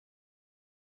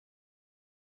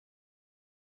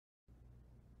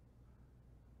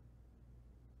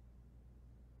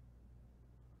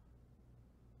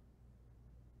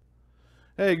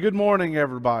Hey, good morning,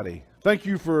 everybody. Thank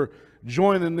you for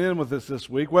joining in with us this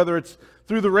week, whether it's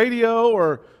through the radio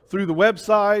or through the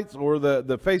websites or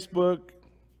the Facebook,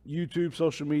 YouTube,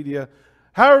 social media.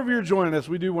 However you're joining us,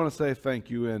 we do want to say thank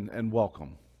you and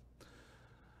welcome.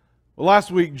 Well,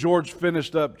 last week, George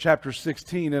finished up chapter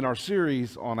 16 in our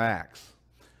series on Acts.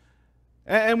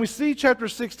 And we see chapter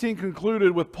 16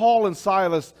 concluded with Paul and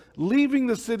Silas leaving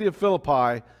the city of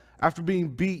Philippi after being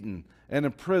beaten and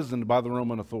imprisoned by the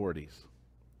Roman authorities.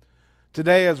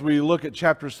 Today, as we look at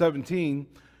chapter 17,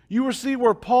 you will see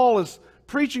where Paul is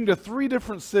preaching to 3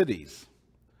 different cities.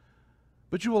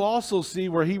 But you will also see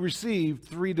where he received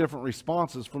 3 different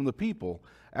responses from the people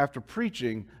after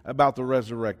preaching about the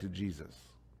resurrected Jesus.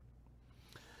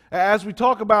 As we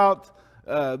talk about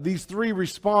these 3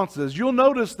 responses, you'll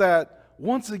notice that,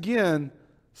 once again,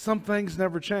 some things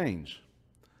never change.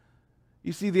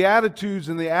 You see, the attitudes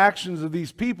and the actions of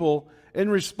these people in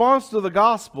response to the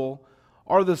gospel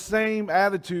are the same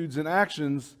attitudes and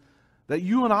actions that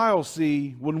you and I will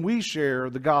see when we share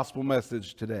the gospel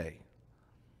message today.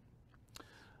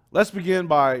 Let's begin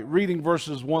by reading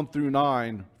verses 1 through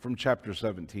 9 from chapter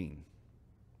 17.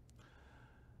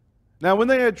 Now, when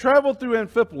they had traveled through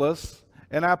Amphipolis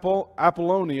and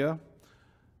Apollonia,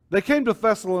 they came to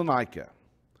Thessalonica,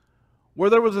 where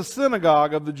there was a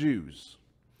synagogue of the Jews.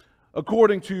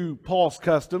 According to Paul's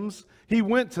customs, he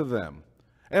went to them,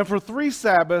 and for 3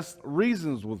 Sabbaths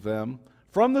reasons with them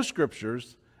from the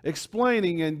Scriptures,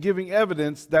 explaining and giving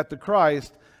evidence that the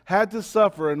Christ had to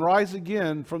suffer and rise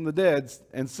again from the dead,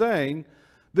 and saying,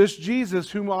 "This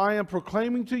Jesus whom I am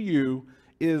proclaiming to you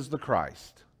is the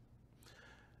Christ."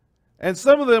 And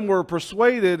some of them were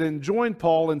persuaded and joined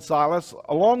Paul and Silas,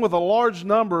 along with a large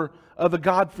number of the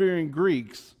God-fearing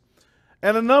Greeks,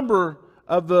 and a number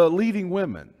of the leading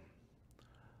women.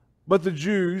 But the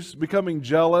Jews, becoming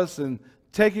jealous and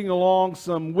taking along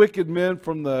some wicked men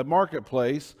from the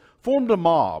marketplace, formed a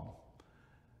mob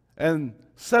and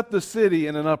set the city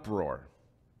in an uproar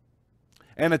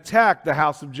and attacked the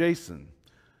house of Jason.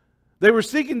 They were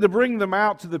seeking to bring them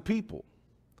out to the people.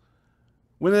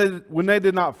 When they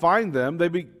did not find them,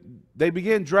 they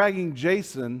began dragging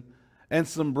Jason and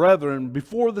some brethren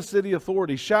before the city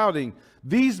authorities, shouting,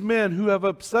 "These men who have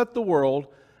upset the world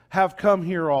have come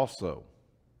here also.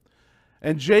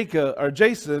 And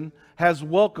Jason has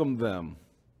welcomed them.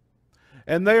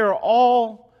 And they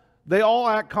all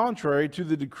act contrary to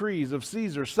the decrees of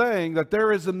Caesar, saying that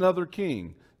there is another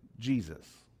king,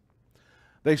 Jesus."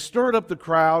 They stirred up the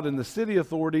crowd and the city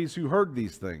authorities who heard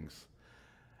these things.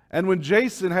 And when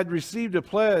Jason had received a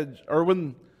pledge,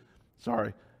 and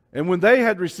when they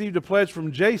had received a pledge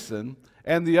from Jason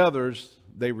and the others,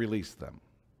 they released them.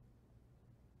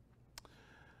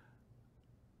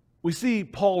 We see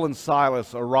Paul and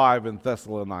Silas arrive in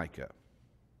Thessalonica.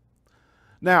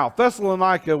 Now,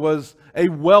 Thessalonica was a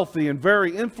wealthy and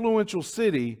very influential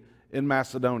city in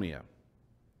Macedonia.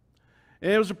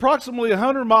 And it was approximately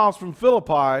 100 miles from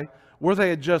Philippi, where they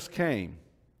had just came.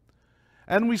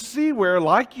 And we see where,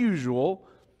 like usual,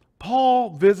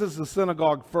 Paul visits the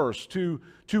synagogue first to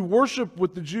worship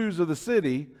with the Jews of the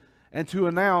city and to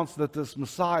announce that this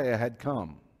Messiah had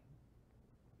come.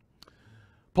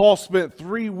 Paul spent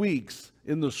 3 weeks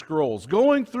in the scrolls,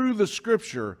 going through the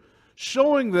Scripture,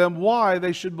 showing them why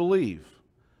they should believe.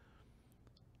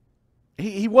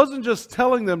 He wasn't just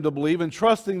telling them to believe and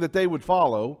trusting that they would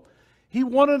follow. He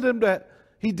didn't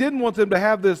want them to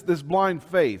have this blind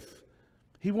faith.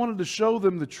 He wanted to show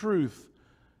them the truth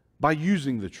by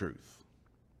using the truth.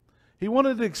 He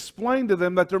wanted to explain to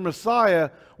them that their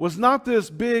Messiah was not this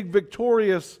big,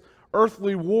 victorious,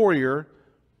 earthly warrior,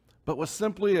 but was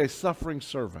simply a suffering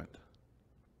servant.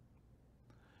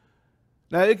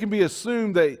 Now, it can be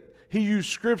assumed that he used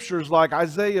scriptures like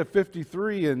Isaiah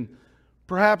 53 and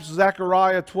perhaps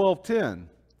Zechariah 12:10,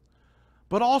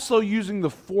 but also using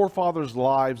the forefathers'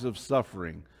 lives of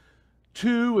suffering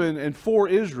to and for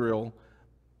Israel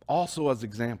also as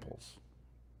examples.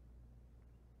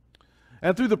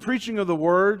 And through the preaching of the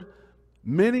word,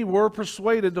 many were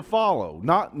persuaded to follow.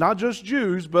 Not just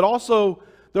Jews, but also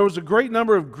there was a great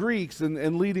number of Greeks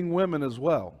and leading women as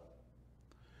well.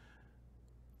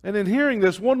 And in hearing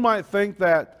this, one might think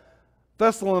that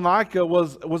Thessalonica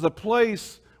was a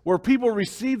place where people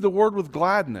received the word with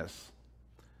gladness.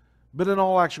 But in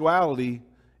all actuality,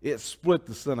 it split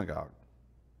the synagogue.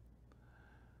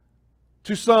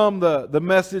 To some, the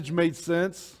message made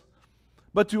sense,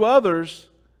 but to others,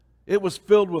 it was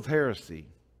filled with heresy.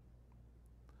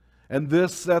 And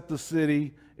this set the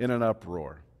city in an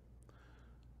uproar.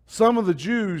 Some of the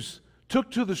Jews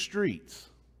took to the streets.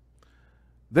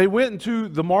 They went into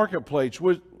the marketplace,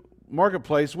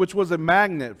 marketplace, which was a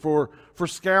magnet for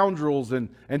scoundrels and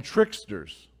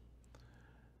tricksters.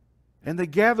 And they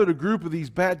gathered a group of these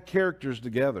bad characters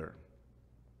together.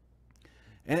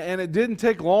 And it didn't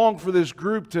take long for this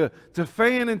group to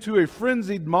fan into a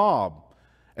frenzied mob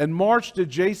and march to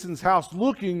Jason's house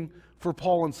looking for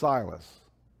Paul and Silas.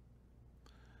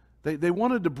 They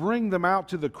wanted to bring them out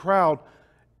to the crowd,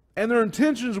 and their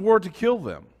intentions were to kill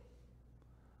them.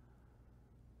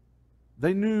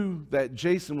 They knew that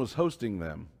Jason was hosting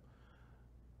them,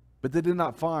 but they did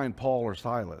not find Paul or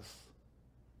Silas.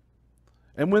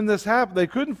 And when this happened, they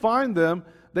couldn't find them.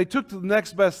 They took to the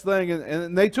next best thing,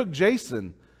 and they took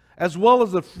Jason, as well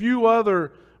as a few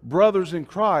other brothers in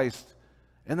Christ,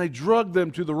 and they drugged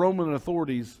them to the Roman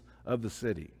authorities of the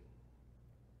city.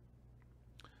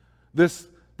 This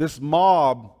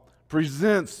mob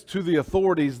presents to the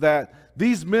authorities that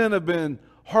these men have been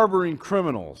harboring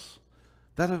criminals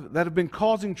that have been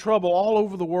causing trouble all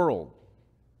over the world.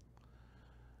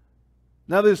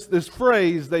 Now, this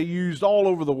phrase they used, all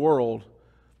over the world,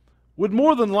 would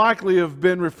more than likely have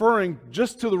been referring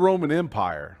just to the Roman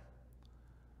Empire.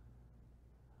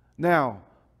 Now,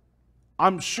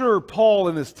 I'm sure Paul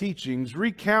in his teachings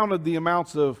recounted the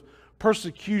amounts of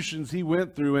persecutions he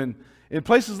went through in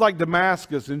places like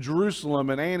Damascus and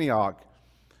Jerusalem and Antioch,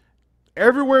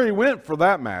 everywhere he went for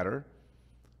that matter.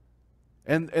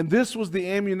 And this was the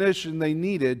ammunition they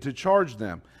needed to charge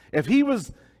them. If he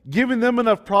was giving them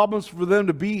enough problems for them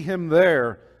to beat him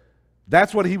there,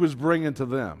 that's what he was bringing to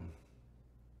them.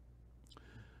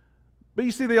 But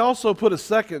you see, they also put a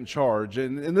second charge,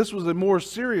 and this was a more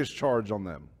serious charge on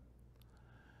them.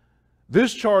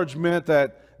 This charge meant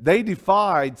that they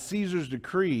defied Caesar's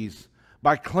decrees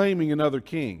by claiming another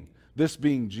king, this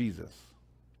being Jesus.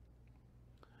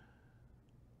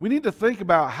 We need to think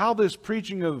about how this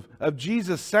preaching of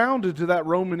Jesus sounded to that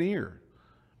Roman ear.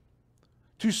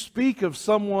 To speak of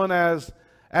someone as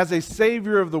a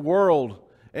savior of the world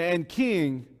and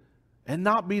king and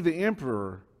not be the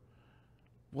emperor,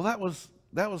 well,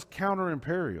 that was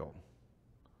counter-imperial.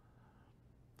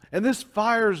 And this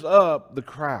fires up the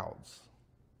crowds.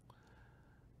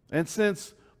 And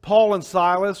since Paul and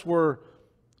Silas were,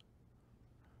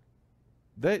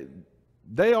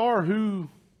 they are who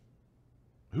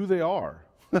they are.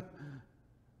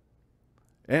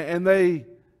 and they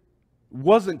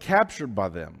wasn't captured by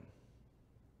them.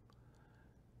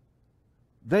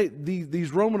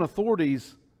 These Roman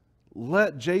authorities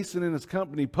let Jason and his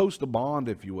company post a bond,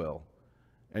 if you will,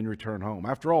 and return home.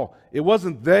 After all, it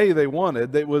wasn't they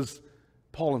wanted, it was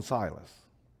Paul and Silas.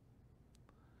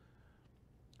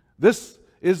 This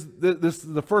is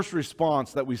the first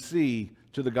response that we see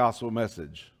to the gospel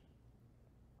message.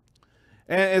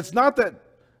 And it's not that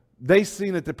they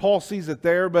seen it, that Paul sees it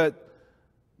there, but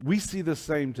we see the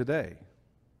same today.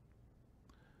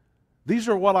 These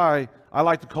are what I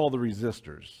like to call the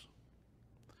resistors.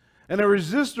 And a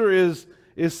resistor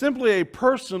is simply a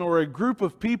person or a group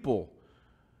of people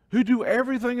who do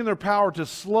everything in their power to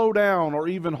slow down or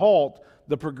even halt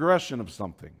the progression of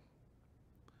something.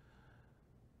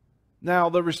 Now,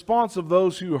 the response of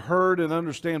those who heard and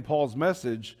understand Paul's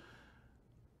message,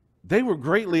 they were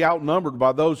greatly outnumbered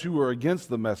by those who were against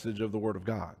the message of the Word of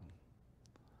God.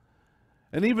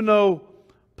 And even though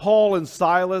Paul and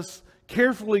Silas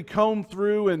carefully combed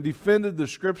through and defended the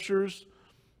Scriptures,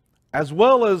 as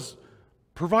well as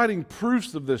providing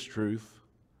proofs of this truth,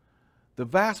 the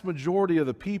vast majority of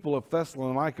the people of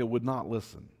Thessalonica would not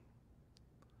listen.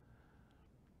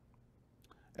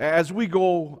 As we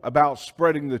go about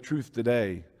spreading the truth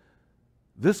today,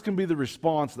 this can be the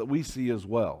response that we see as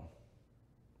well.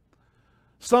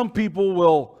 Some people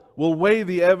will weigh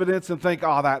the evidence and think,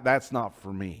 oh, that's not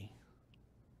for me.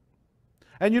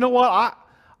 And you know what?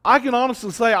 I can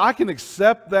honestly say I can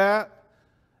accept that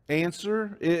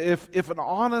answer if an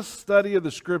honest study of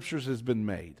the Scriptures has been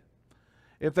made.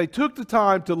 If they took the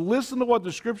time to listen to what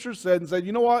the Scripture said and said,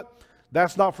 you know what?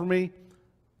 That's not for me.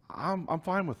 I'm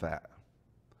fine with that.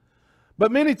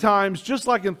 But many times, just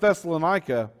like in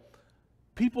Thessalonica,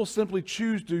 people simply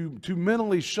choose to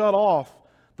mentally shut off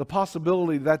the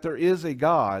possibility that there is a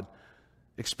God,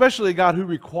 especially a God who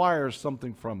requires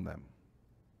something from them.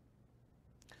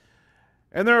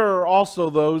 And there are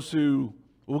also those who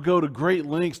will go to great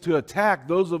lengths to attack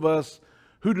those of us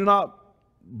who do not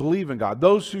believe in God.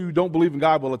 Those who don't believe in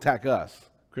God will attack us,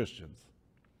 Christians.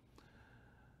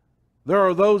 There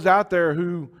are those out there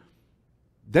who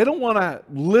they don't want to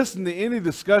listen to any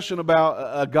discussion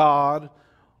about a God,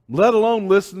 let alone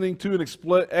listening to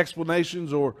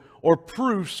explanations or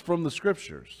proofs from the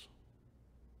Scriptures.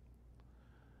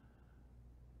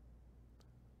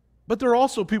 But there are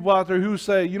also people out there who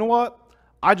say, you know what?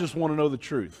 I just want to know the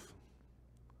truth.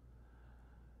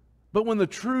 But when the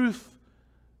truth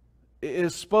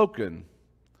is spoken,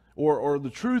 or the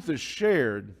truth is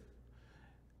shared,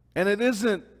 and it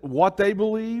isn't what they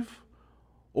believe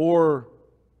or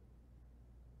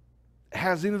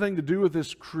has anything to do with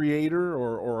this creator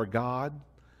or a God,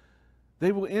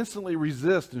 they will instantly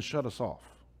resist and shut us off.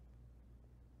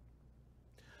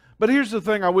 But here's the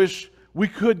thing I wish we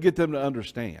could get them to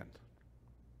understand.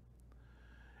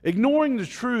 Ignoring the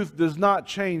truth does not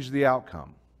change the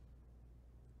outcome.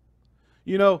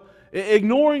 You know,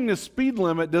 ignoring the speed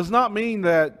limit does not mean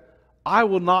that I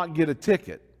will not get a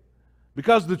ticket.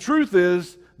 Because the truth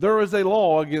is, there is a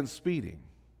law against speeding.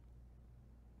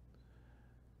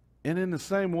 And in the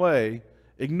same way,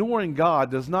 ignoring God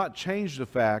does not change the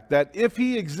fact that if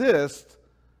He exists,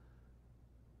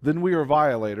 then we are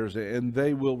violators and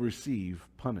they will receive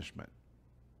punishment.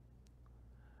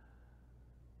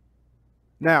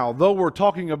 Now, though we're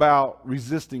talking about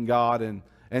resisting God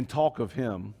and talk of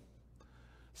Him,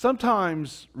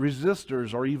 sometimes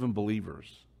resistors are even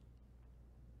believers.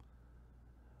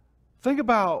 Think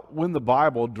about when the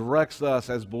Bible directs us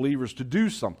as believers to do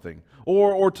something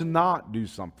or to not do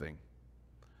something,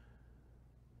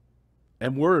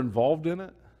 and we're involved in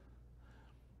it.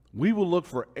 We will look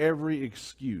for every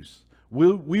excuse.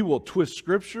 We will twist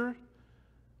Scripture,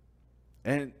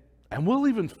 and we'll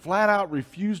even flat out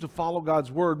refuse to follow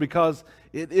God's Word because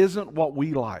it isn't what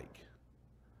we like.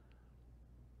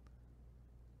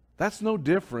 That's no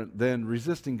different than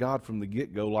resisting God from the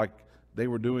get-go like they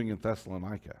were doing in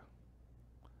Thessalonica.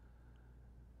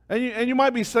 And you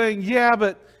might be saying, yeah,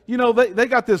 but you know, they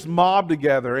got this mob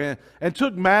together and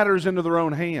took matters into their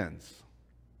own hands.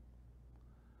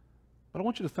 But I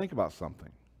want you to think about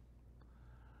something.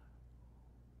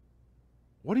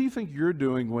 What do you think you're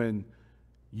doing when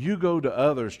you go to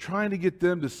others trying to get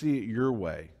them to see it your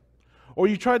way? Or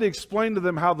you try to explain to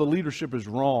them how the leadership is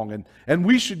wrong and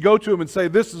we should go to them and say,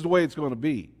 this is the way it's going to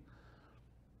be.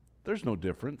 There's no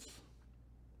difference.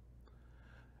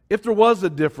 If there was a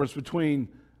difference between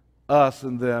us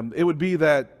and them, it would be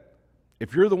that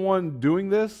if you're the one doing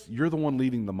this, you're the one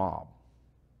leading the mob.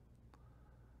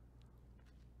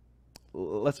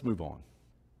 Let's move on.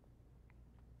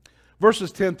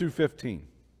 Verses 10 through 15.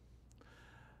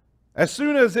 As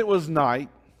soon as it was night,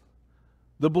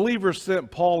 the believers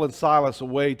sent Paul and Silas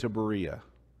away to Berea.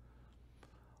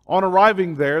 On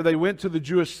arriving there, they went to the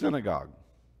Jewish synagogue.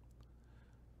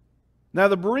 Now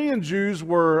the Berean Jews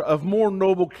were of more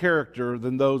noble character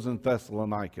than those in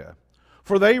Thessalonica,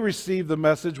 for they received the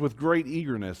message with great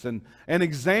eagerness and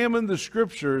examined the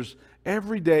Scriptures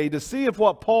every day to see if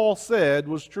what Paul said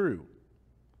was true.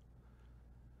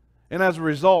 And as a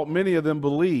result, many of them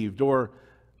believed, or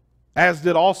as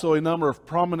did also a number of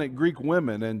prominent Greek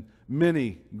women and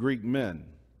many Greek men.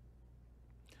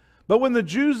 But when the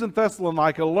Jews in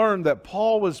Thessalonica learned that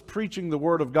Paul was preaching the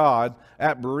word of God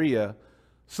at Berea,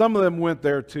 some of them went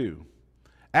there too,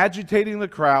 agitating the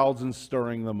crowds and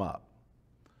stirring them up.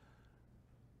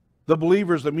 The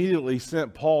believers immediately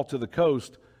sent Paul to the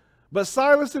coast, but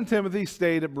Silas and Timothy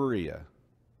stayed at Berea.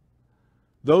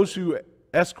 Those who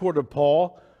escorted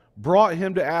Paul brought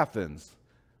him to Athens,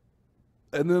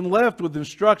 and then left with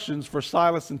instructions for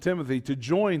Silas and Timothy to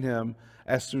join him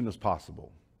as soon as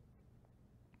possible.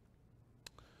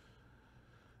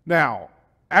 Now,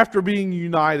 after being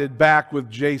united back with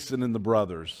Jason and the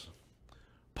brothers,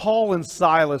 Paul and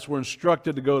Silas were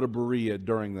instructed to go to Berea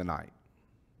during the night.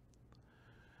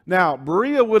 Now,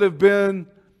 Berea would have been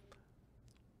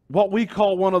what we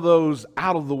call one of those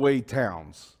out-of-the-way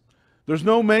towns. There's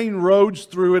no main roads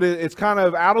through it. It's kind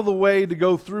of out of the way to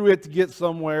go through it to get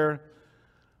somewhere.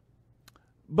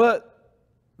 But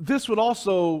this would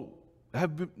also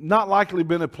have not likely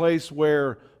been a place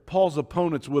where Paul's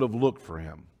opponents would have looked for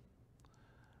him.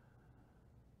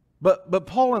 But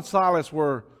Paul and Silas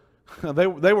were,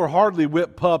 they were hardly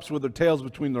whipped pups with their tails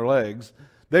between their legs.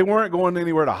 They weren't going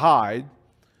anywhere to hide.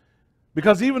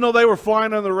 Because even though they were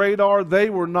flying on the radar, they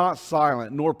were not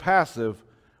silent nor passive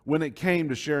when it came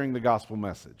to sharing the gospel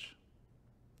message.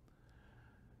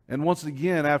 And once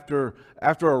again, after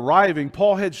arriving,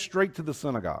 Paul heads straight to the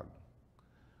synagogue.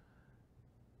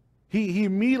 He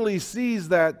immediately sees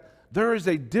that there is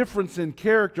a difference in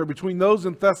character between those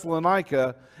in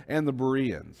Thessalonica and the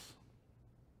Bereans.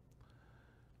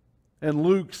 And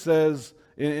Luke says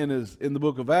in the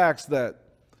book of Acts that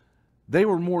they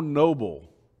were more noble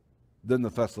than the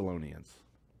Thessalonians.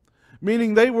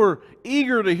 Meaning they were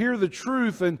eager to hear the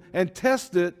truth and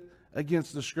test it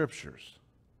against the Scriptures.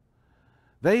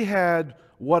 They had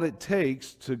what it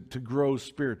takes to grow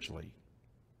spiritually.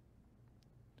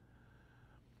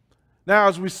 Now,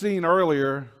 as we've seen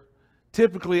earlier,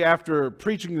 typically after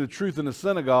preaching the truth in a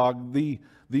synagogue, the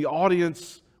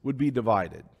audience would be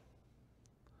divided.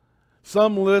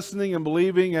 Some listening and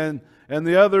believing, and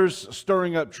the others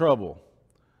stirring up trouble.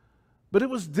 But it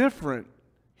was different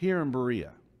here in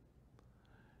Berea.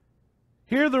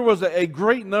 Here there was a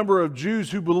great number of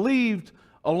Jews who believed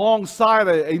alongside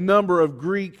a number of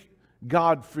Greek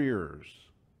God-fearers.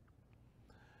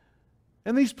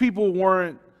 And these people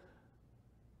weren't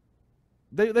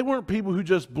people who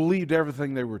just believed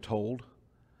everything they were told.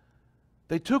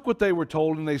 They took what they were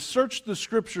told and they searched the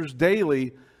Scriptures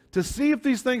daily to see if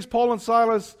these things Paul and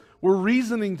Silas were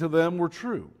reasoning to them were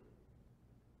true.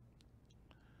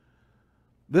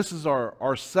 This is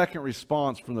our second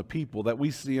response from the people that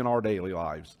we see in our daily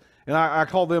lives. And I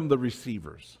call them the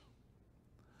receivers.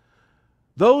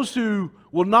 Those who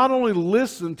will not only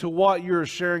listen to what you're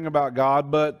sharing about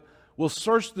God, but will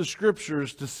search the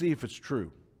Scriptures to see if it's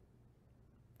true.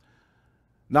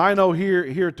 Now I know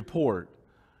here at the Port,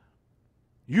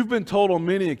 you've been told on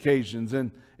many occasions,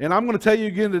 and I'm going to tell you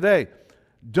again today,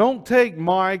 don't take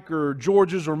Mike or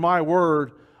George's or my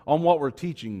word on what we're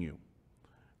teaching you.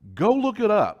 Go look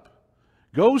it up.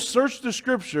 Go search the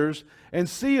Scriptures and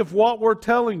see if what we're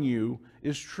telling you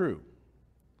is true.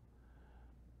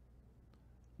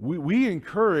 We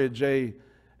encourage an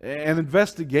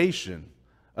investigation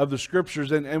of the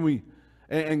Scriptures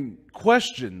and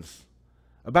questions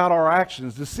about our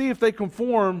actions to see if they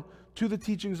conform to the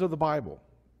teachings of the Bible.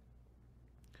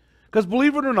 Because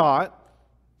believe it or not,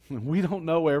 we don't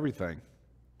know everything.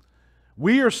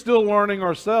 We are still learning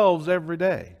ourselves every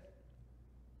day.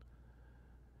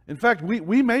 In fact,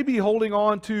 we may be holding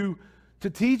on to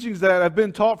teachings that have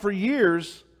been taught for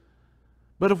years,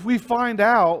 but if we find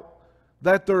out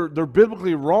that they're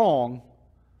biblically wrong,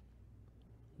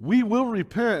 we will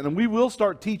repent and we will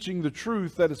start teaching the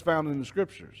truth that is found in the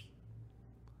Scriptures.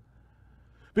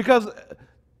 Because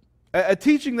a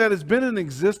teaching that has been in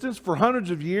existence for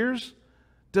hundreds of years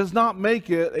does not make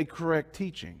it a correct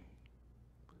teaching.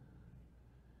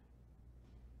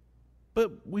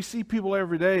 But we see people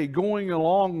every day going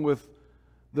along with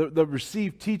the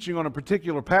received teaching on a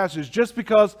particular passage just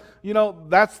because,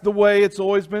 that's the way it's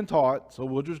always been taught, so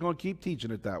we're just going to keep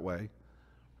teaching it that way.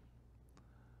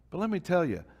 But let me tell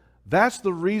you, that's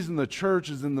the reason the church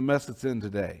is in the mess it's in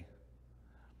today.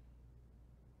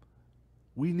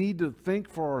 We need to think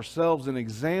for ourselves and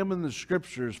examine the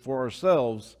Scriptures for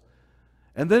ourselves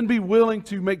and then be willing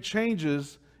to make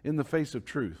changes in the face of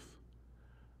truth,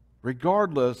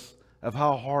 regardless of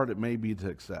how hard it may be to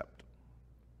accept.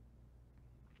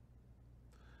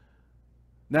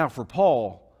 Now, for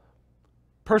Paul,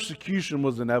 persecution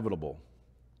was inevitable,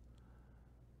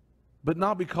 but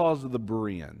not because of the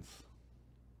Bereans.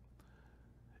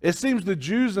 It seems the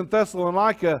Jews in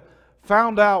Thessalonica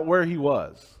found out where he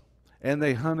was, and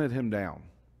they hunted him down.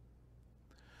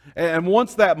 And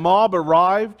once that mob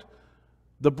arrived,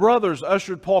 the brothers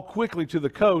ushered Paul quickly to the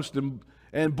coast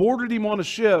and boarded him on a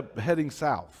ship heading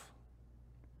south.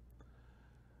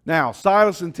 Now,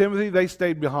 Silas and Timothy, they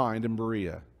stayed behind in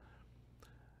Berea.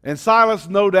 And Silas,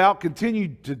 no doubt,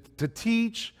 continued to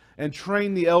teach and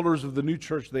train the elders of the new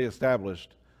church they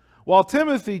established, while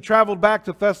Timothy traveled back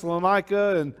to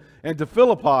Thessalonica and to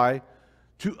Philippi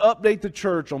to update the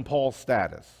church on Paul's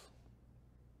status.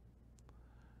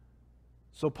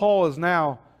 So Paul is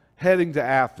now heading to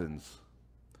Athens.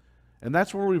 And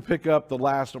that's where we pick up the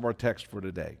last of our text for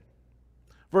today.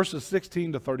 Verses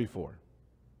 16 to 34.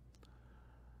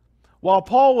 While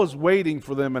Paul was waiting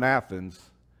for them in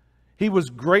Athens, he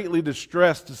was greatly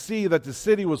distressed to see that the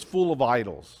city was full of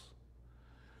idols.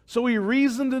 So he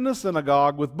reasoned in the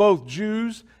synagogue with both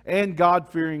Jews and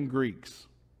God-fearing Greeks,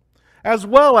 as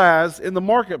well as in the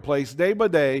marketplace day by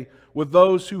day with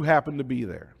those who happened to be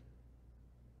there.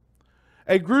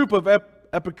 A group of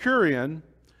Epicurean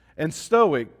and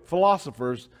Stoic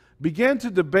philosophers began to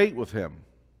debate with him.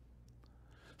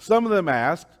 Some of them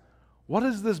asked, "What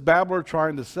is this babbler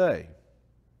trying to say?"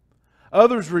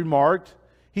 Others remarked,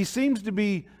 "He seems to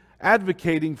be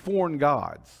advocating foreign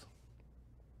gods."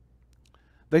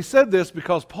 They said this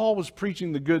because Paul was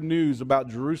preaching the good news about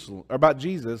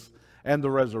Jesus and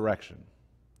the resurrection.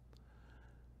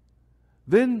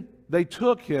 Then they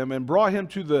took him and brought him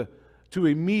to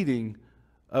a meeting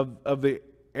of the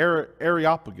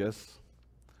Areopagus,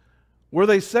 where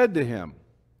they said to him,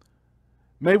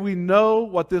 "May we know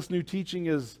what this new teaching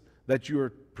is that you are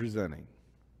presenting?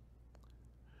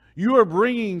 You are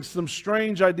bringing some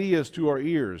strange ideas to our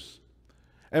ears,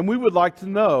 and we would like to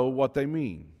know what they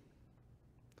mean."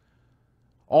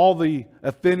 All the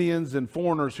Athenians and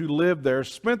foreigners who lived there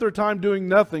spent their time doing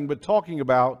nothing but talking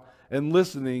about and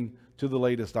listening to the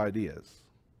latest ideas.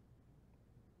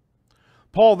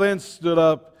 Paul then stood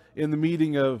up in the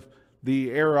meeting of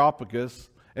the Areopagus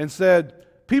and said,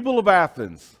 "People of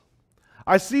Athens,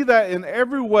 I see that in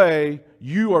every way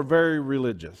you are very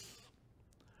religious.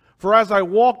 For as I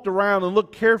walked around and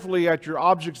looked carefully at your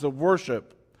objects of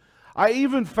worship, I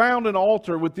even found an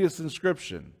altar with this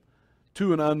inscription,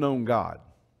 'To an unknown God.'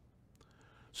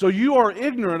 So you are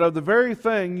ignorant of the very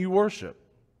thing you worship.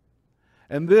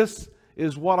 And this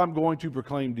is what I'm going to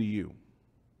proclaim to you.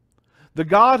 The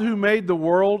God who made the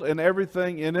world and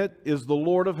everything in it is the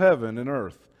Lord of heaven and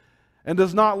earth, and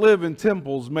does not live in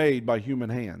temples made by human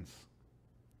hands.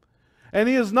 And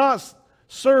he is not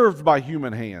served by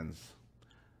human hands,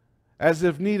 as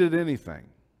if needed anything.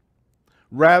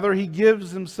 Rather, he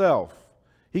gives himself.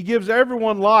 He gives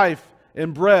everyone life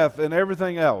and breath and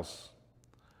everything else.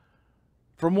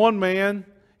 From one man,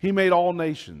 he made all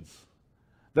nations,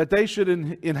 that they should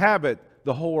inhabit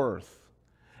the whole earth.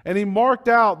 And he marked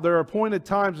out their appointed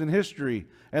times in history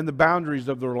and the boundaries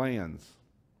of their lands.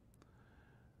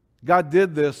 God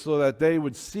did this so that they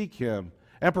would seek him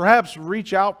and perhaps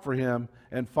reach out for him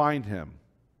and find him,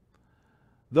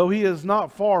 though he is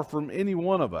not far from any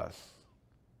one of us.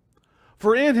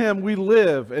 For in him we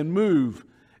live and move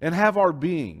and have our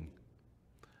being.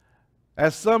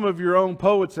 As some of your own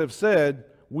poets have said,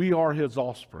 we are his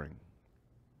offspring.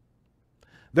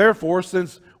 Therefore,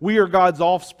 since we are God's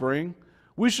offspring,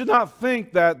 we should not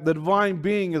think that the divine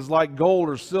being is like gold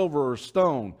or silver or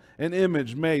stone, an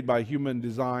image made by human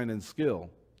design and skill.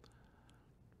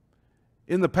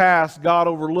 In the past, God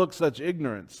overlooked such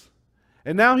ignorance,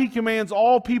 and now he commands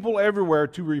all people everywhere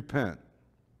to repent.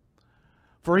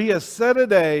 For he has set a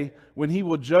day when he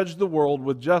will judge the world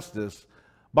with justice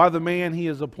by the man he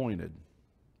has appointed.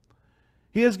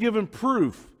 He has given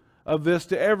proof of this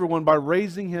to everyone by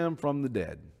raising him from the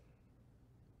dead.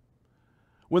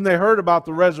 When they heard about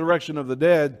the resurrection of the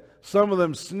dead, some of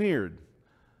them sneered,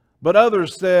 but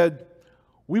others said,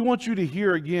 "We want you to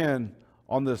hear again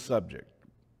on this subject.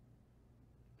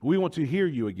 We want to hear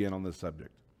you again on this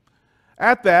subject."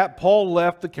 At that, Paul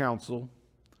left the council.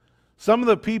 Some of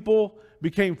the people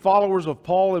became followers of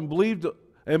Paul and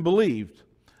believed.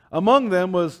 Among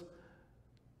them was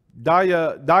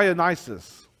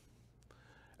Dionysius,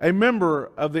 a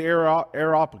member of the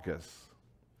Areopagus,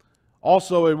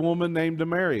 also a woman named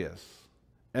Damaris,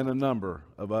 and a number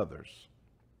of others.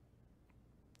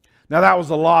 Now that was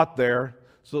a lot there,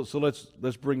 so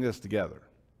let's bring this together.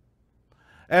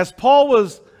 As Paul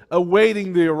was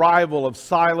awaiting the arrival of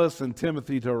Silas and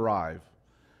Timothy to arrive,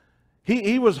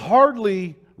 he was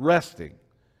hardly resting.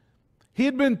 He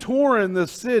had been touring the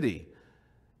city.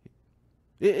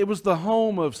 It was the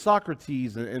home of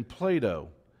Socrates and Plato,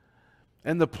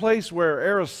 and the place where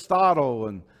Aristotle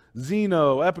and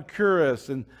Zeno, Epicurus,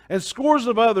 and scores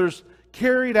of others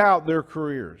carried out their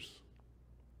careers.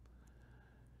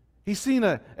 He's seen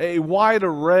a wide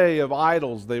array of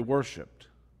idols they worshipped.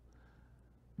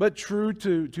 But true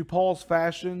to Paul's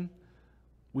fashion,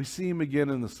 we see him again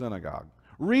in the synagogue,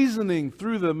 reasoning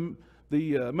through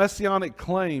the messianic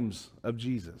claims of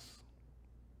Jesus.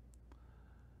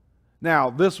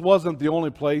 Now, this wasn't the only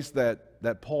place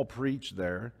that Paul preached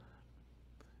there.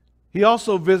 He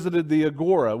also visited the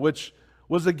Agora, which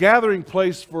was a gathering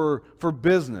place for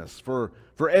business, for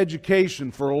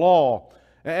education, for law,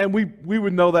 and we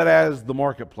would know that as the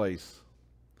marketplace.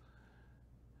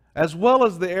 As well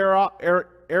as the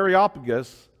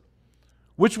Areopagus,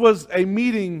 which was a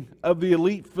meeting of the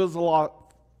elite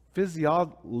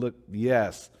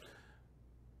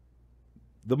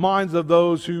the minds of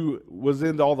those who was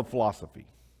into all the philosophy.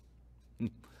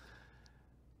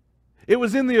 It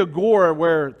was in the Agora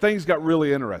where things got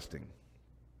really interesting.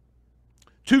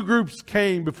 Two groups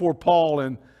came before Paul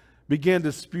and began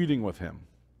disputing with him.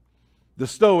 The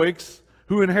Stoics,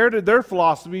 who inherited their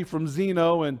philosophy from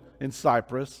Zeno and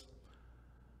Cyprus,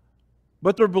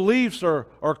 but their beliefs are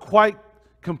quite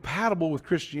compatible with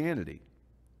Christianity.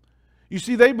 You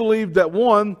see, they believed that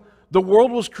one, the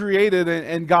world was created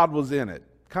and God was in it.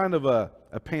 Kind of a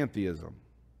pantheism.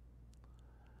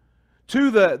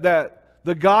 Two, that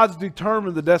the gods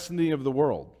determine the destiny of the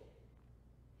world.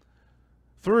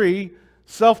 Three,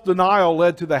 self-denial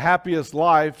led to the happiest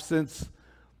life since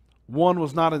one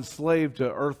was not enslaved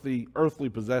to earthly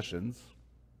possessions.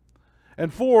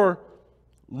 And four,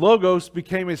 logos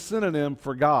became a synonym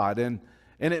for God, and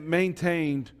it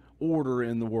maintained order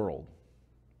in the world.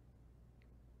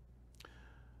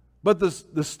 But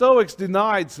the Stoics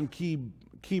denied some key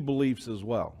beliefs as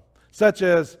well, such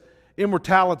as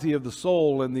immortality of the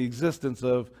soul and the existence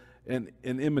of an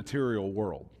immaterial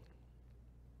world.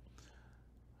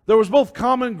 There was both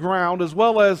common ground as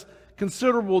well as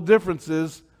considerable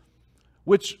differences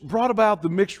which brought about the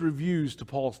mixed reviews to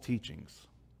Paul's teachings.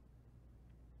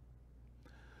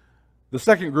 The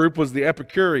second group was the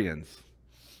Epicureans,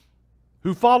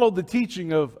 who followed the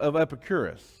teaching of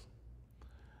Epicurus.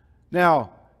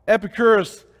 Now,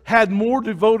 Epicurus had more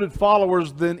devoted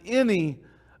followers than any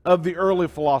of the early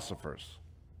philosophers.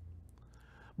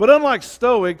 But unlike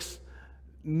Stoics,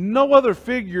 no other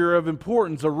figure of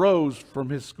importance arose from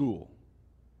his school.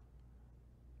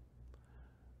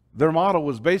 Their motto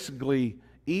was basically,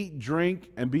 eat, drink,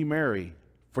 and be merry,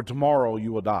 for tomorrow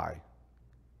you will die.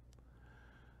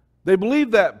 They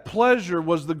believed that pleasure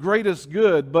was the greatest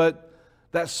good, but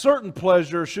that certain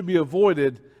pleasure should be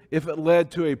avoided if it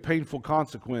led to a painful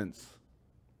consequence.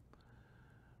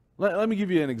 Let me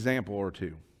give you an example or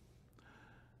two.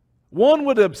 One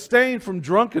would abstain from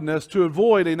drunkenness to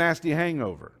avoid a nasty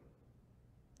hangover.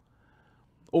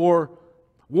 Or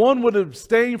one would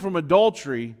abstain from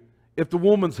adultery if the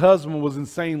woman's husband was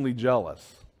insanely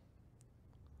jealous.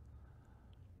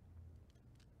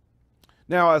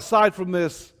 Now, aside from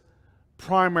this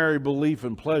primary belief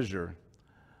in pleasure,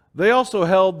 they also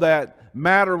held that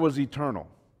matter was eternal,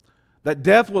 that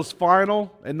death was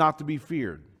final and not to be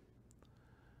feared,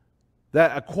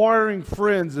 that acquiring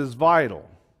friends is vital,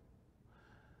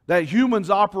 that humans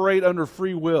operate under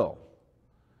free will,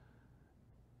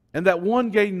 and that one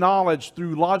gained knowledge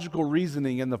through logical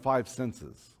reasoning in the five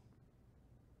senses.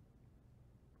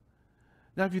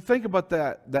 Now, if you think about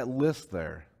that list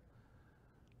there,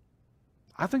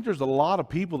 I think there's a lot of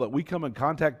people that we come in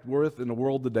contact with in the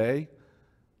world today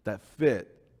that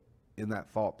fit in that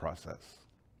thought process.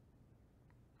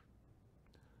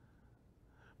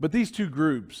 But these two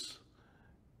groups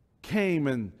came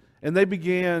and they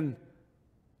began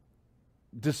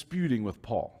disputing with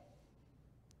Paul.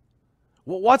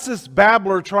 Well, what's this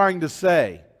babbler trying to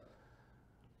say?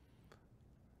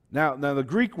 Now the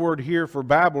Greek word here for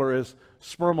babbler is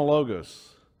spermologos,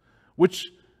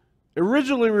 which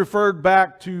originally referred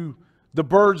back to the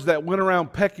birds that went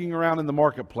around pecking around in the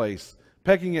marketplace,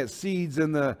 pecking at seeds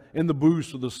in the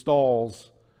booths or the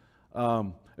stalls,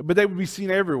 but they would be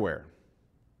seen everywhere.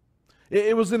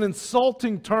 It was an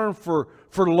insulting term for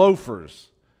loafers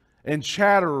and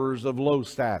chatterers of low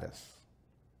status.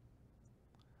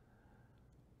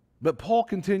 But Paul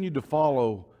continued to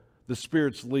follow the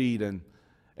Spirit's lead and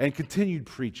continued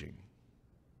preaching.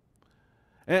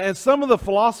 And some of the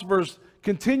philosophers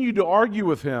continued to argue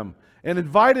with him and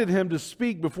invited him to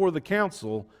speak before the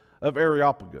council of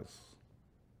Areopagus.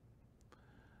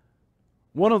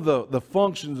 One of the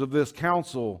functions of this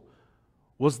council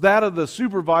was that of the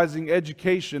supervising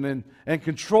education and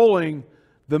controlling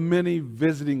the many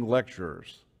visiting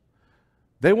lecturers.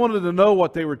 They wanted to know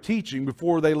what they were teaching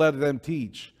before they let them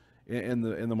teach in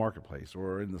the marketplace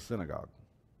or in the synagogue.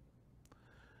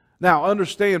 Now,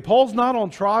 understand, Paul's not on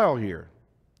trial here.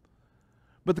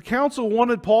 But the council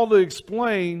wanted Paul to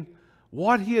explain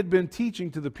what he had been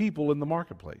teaching to the people in the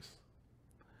marketplace.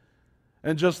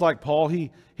 And just like Paul,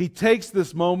 he takes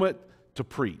this moment to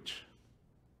preach.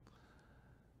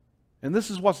 And this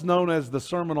is what's known as the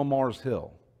Sermon on Mars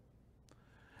Hill.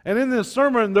 And in this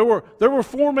sermon, there were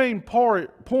four main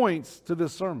points to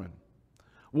this sermon.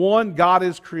 One, God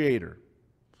is creator.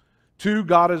 Two,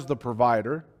 God is the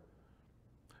provider.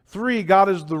 Three, God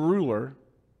is the ruler.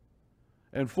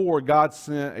 And four, God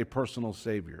sent a personal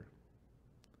Savior.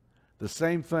 The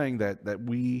same thing that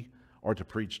we are to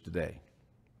preach today.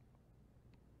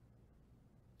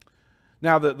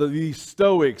 Now, these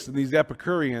Stoics and these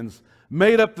Epicureans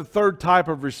made up the third type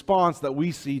of response that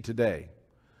we see today.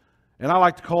 And I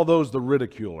like to call those the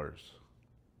Ridiculers.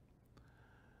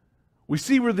 We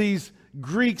see where these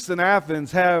Greeks in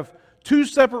Athens have two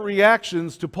separate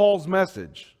reactions to Paul's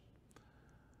message,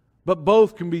 but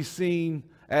both can be seen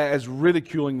as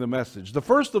ridiculing the message. The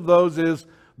first of those is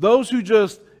those who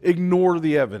just ignore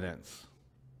the evidence.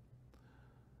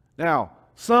 Now,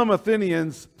 some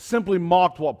Athenians simply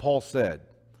mocked what Paul said.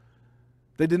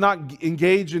 They did not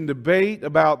engage in debate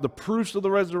about the proofs of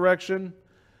the resurrection.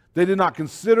 They did not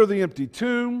consider the empty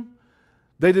tomb.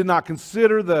 They did not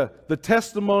consider the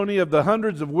testimony of the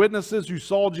hundreds of witnesses who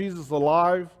saw Jesus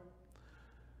alive.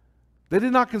 They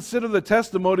did not consider the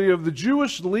testimony of the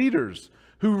Jewish leaders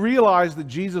who realized that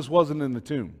Jesus wasn't in the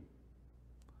tomb.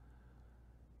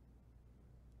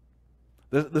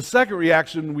 The second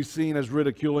reaction we've seen as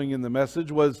ridiculing in the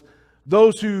message was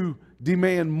those who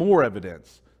demand more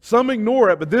evidence. Some ignore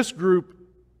it, but this group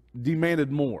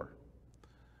demanded more.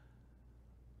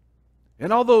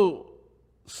 And although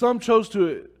some chose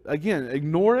to, again,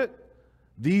 ignore it,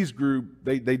 these group,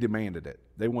 they demanded it.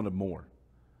 They wanted more.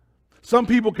 Some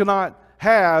people cannot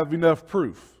have enough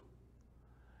proof.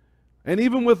 And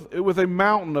even with a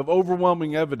mountain of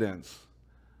overwhelming evidence,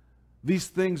 these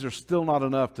things are still not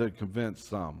enough to convince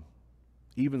some,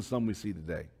 even some we see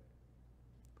today.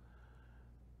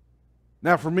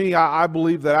 Now, for me, I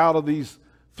believe that out of these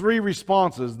three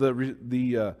responses, the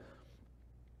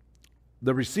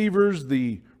receivers,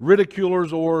 the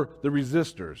ridiculers, or the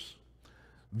resistors,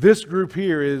 this group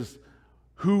here is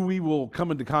who we will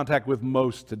come into contact with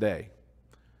most today.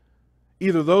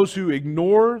 Either those who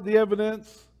ignore the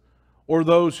evidence or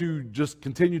those who just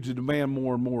continue to demand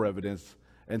more and more evidence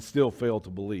and still fail to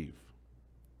believe.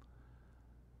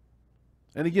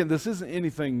 And again, this isn't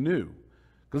anything new,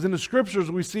 because in the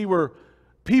scriptures we see where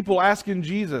people asking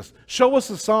Jesus, show us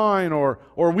a sign, or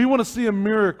we want to see a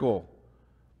miracle.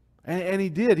 And he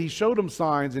did. He showed them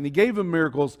signs and he gave them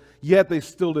miracles, yet they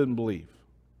still didn't believe.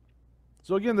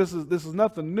 So again, this is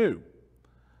nothing new.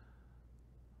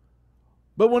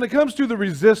 But when it comes to the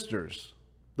resistors,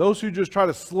 those who just try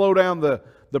to slow down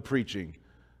the preaching,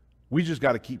 we just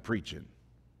got to keep preaching.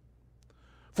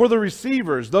 For the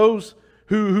receivers, those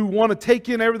who want to take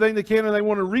in everything they can and they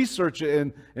want to research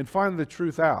it and find the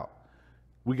truth out,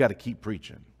 we got to keep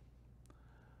preaching.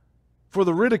 For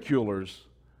the ridiculers,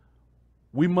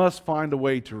 we must find a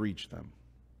way to reach them.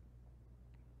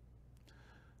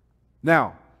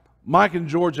 Now, Mike and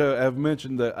Georgia have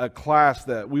mentioned a class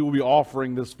that we will be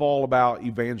offering this fall about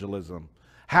evangelism,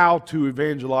 how to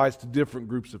evangelize to different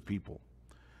groups of people.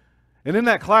 And in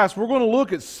that class, we're going to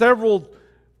look at several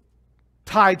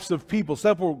types of people,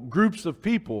 several groups of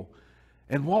people,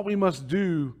 and what we must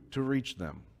do to reach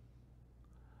them.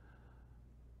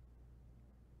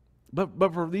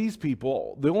 But for these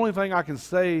people, the only thing I can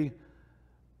say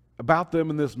about them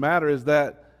in this matter is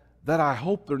that I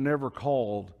hope they're never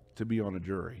called to be on a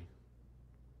jury.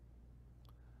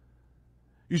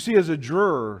 You see, as a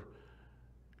juror,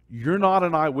 you're not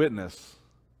an eyewitness,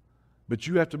 but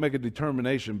you have to make a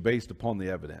determination based upon the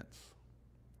evidence.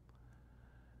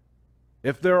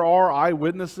 If there are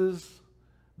eyewitnesses,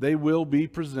 they will be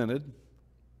presented,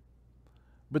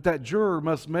 but that juror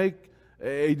must make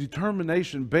a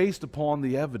determination based upon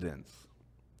the evidence.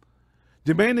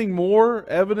 Demanding more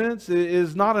evidence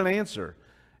is not an answer,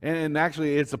 and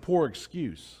actually it's a poor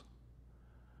excuse.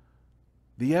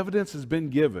 The evidence has been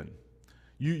given.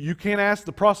 You can't ask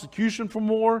the prosecution for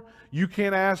more. You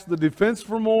can't ask the defense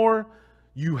for more.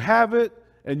 You have it,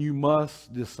 and you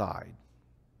must decide.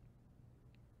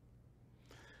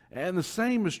 And the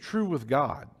same is true with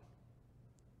God.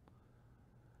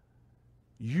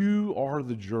 You are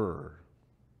the juror.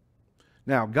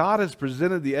 Now, God has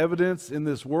presented the evidence in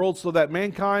this world so that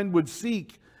mankind would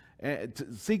seek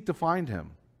to find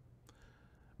Him.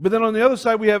 But then on the other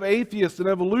side, we have atheists and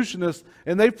evolutionists,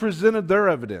 and they've presented their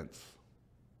evidence.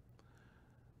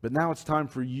 But now it's time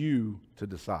for you to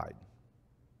decide.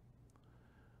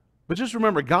 But just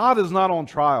remember, God is not on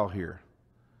trial here.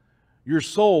 Your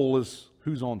soul is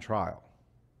who's on trial.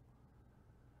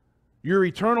 Your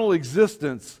eternal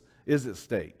existence is at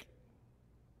stake.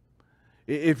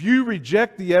 If you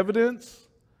reject the evidence,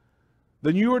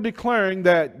 then you are declaring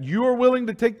that you are willing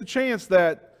to take the chance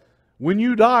that when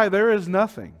you die, there is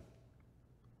nothing.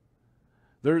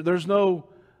 There's no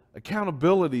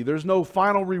accountability. There's no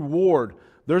final reward.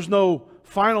 There's no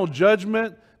final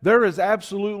judgment. There is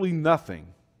absolutely nothing.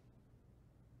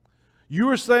 You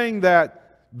are saying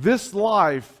that this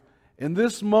life, in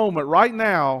this moment, right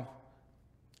now,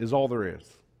 is all there is.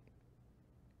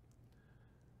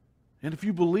 And if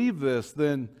you believe this,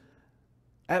 then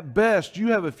at best,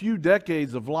 you have a few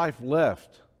decades of life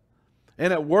left.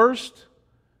 And at worst,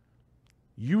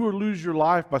 you will lose your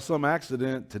life by some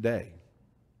accident today.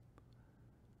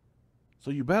 So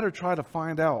you better try to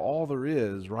find out all there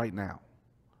is right now.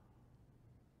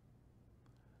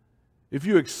 If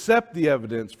you accept the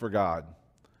evidence for God,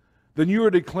 then you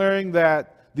are declaring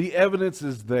that the evidence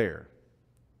is there.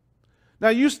 Now,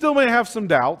 you still may have some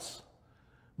doubts,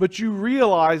 but you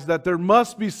realize that there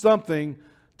must be something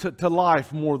to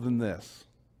life more than this.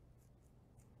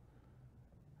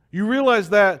 You realize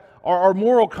that our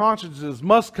moral consciences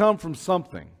must come from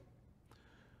something.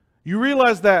 You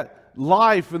realize that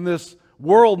life in this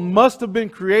world must have been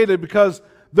created because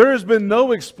there has been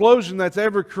no explosion that's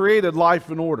ever created life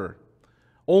and order.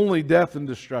 Only death and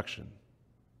destruction.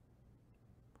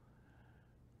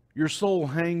 Your soul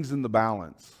hangs in the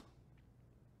balance.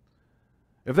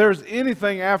 If there's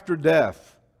anything after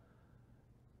death,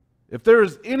 if there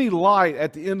is any light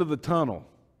at the end of the tunnel,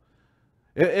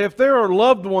 if there are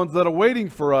loved ones that are waiting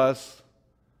for us,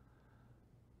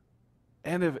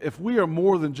 and if we are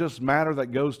more than just matter that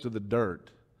goes to the dirt,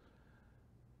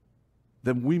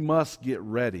 then we must get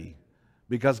ready.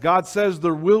 Because God says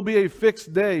there will be a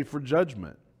fixed day for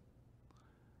judgment.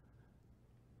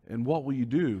 And what will you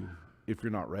do if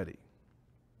you're not ready?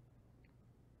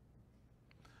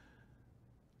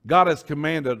 God has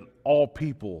commanded all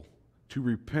people to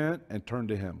repent and turn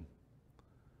to Him.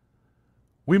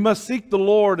 We must seek the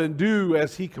Lord and do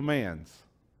as He commands.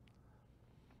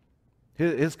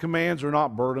 His commands are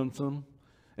not burdensome.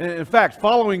 In fact,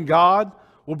 following God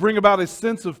will bring about a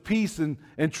sense of peace and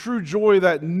true joy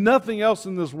that nothing else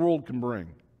in this world can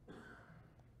bring.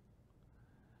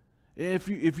 If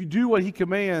you do what He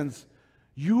commands,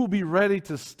 you will be ready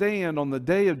to stand on the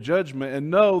day of judgment and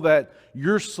know that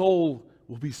your soul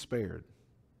will be spared.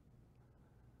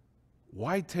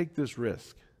 Why take this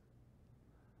risk?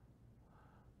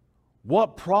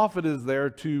 What profit is there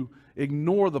to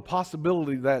ignore the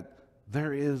possibility that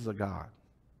there is a God?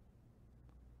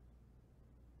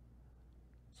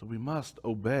 So we must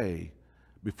obey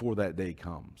before that day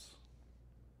comes.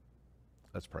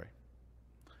 Let's pray.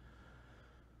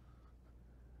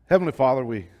 Heavenly Father,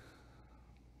 we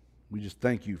just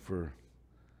thank You for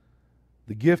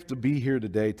the gift to be here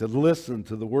today, to listen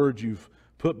to the words You've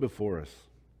put before us.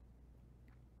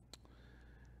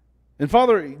 And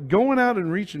Father, going out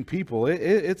and reaching people,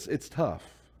 it's tough.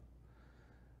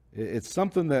 It's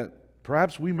something that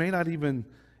perhaps we may not even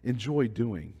enjoy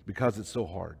doing because it's so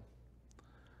hard.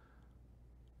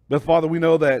 But Father, we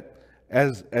know that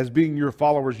as being Your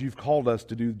followers, You've called us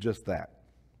to do just that.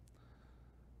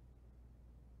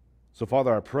 So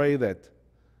Father, I pray that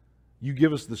You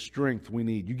give us the strength we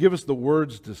need. You give us the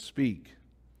words to speak.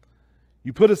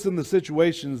 You put us in the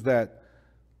situations that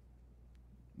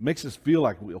makes us feel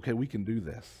like, okay, we can do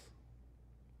this.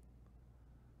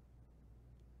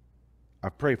 I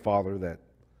pray, Father, that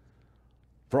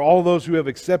for all those who have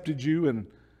accepted You and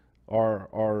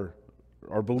are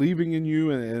believing in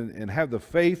You and have the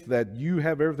faith that You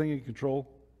have everything in control,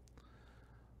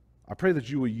 I pray that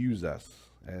You will use us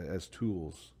as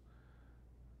tools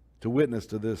to witness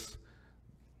to this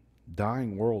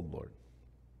dying world, Lord.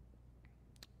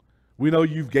 We know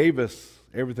You've gave us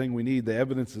everything we need. The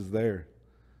evidence is there.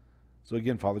 So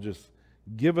again, Father, just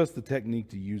give us the technique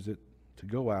to use it, to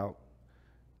go out,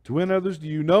 to win others to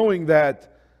You, knowing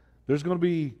that there's going to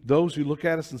be those who look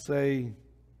at us and say,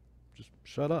 just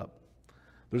shut up.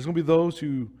 There's going to be those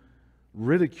who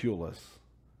ridicule us.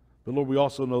 But Lord, we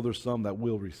also know there's some that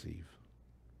will receive.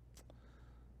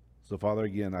 So Father,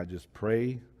 again, I just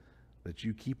pray that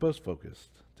You keep us focused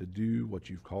to do what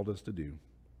You've called us to do,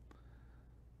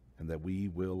 and that we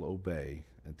will obey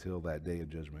until that day of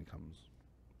judgment comes.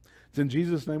 It's in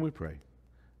Jesus' name we pray.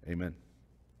 Amen.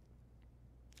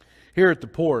 Here at the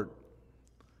port,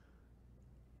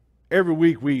 every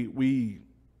week we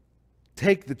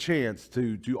take the chance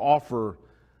to offer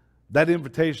that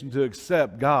invitation to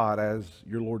accept God as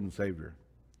your Lord and Savior.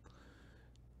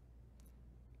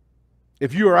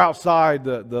 If you are outside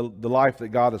the life that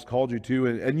God has called you to,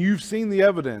 and you've seen the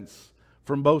evidence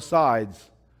from both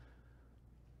sides,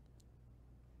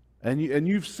 and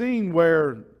you've seen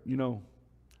where,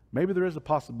 maybe there is a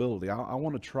possibility. I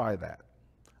want to try that.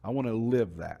 I want to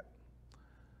live that.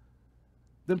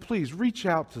 Then please reach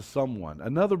out to someone,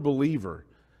 another believer.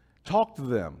 Talk to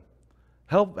them.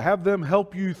 Have them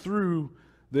help you through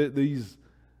these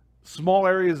small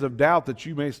areas of doubt that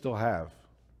you may still have.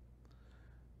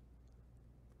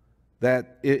 And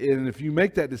if you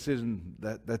make that decision,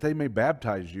 that they may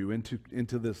baptize you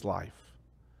into this life.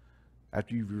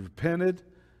 After you've repented,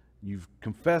 you've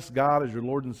confessed God as your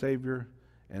Lord and Savior,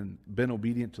 and been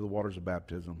obedient to the waters of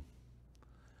baptism.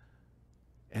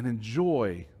 And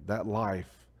enjoy that life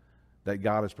that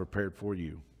God has prepared for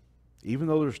you. Even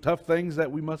though there's tough things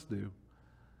that we must do.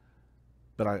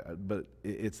 But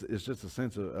it's just a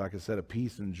sense of, like I said, a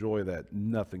peace and joy that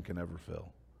nothing can ever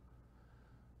fill.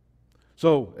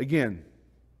 So again,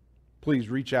 please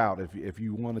reach out if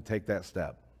you want to take that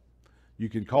step. You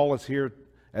can call us here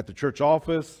at the church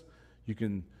office. You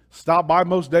can stop by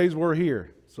most days we're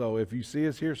here. So if you see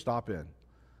us here, stop in.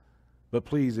 But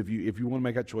please, if you want to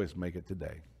make that choice, make it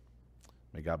today.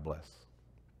 May God bless.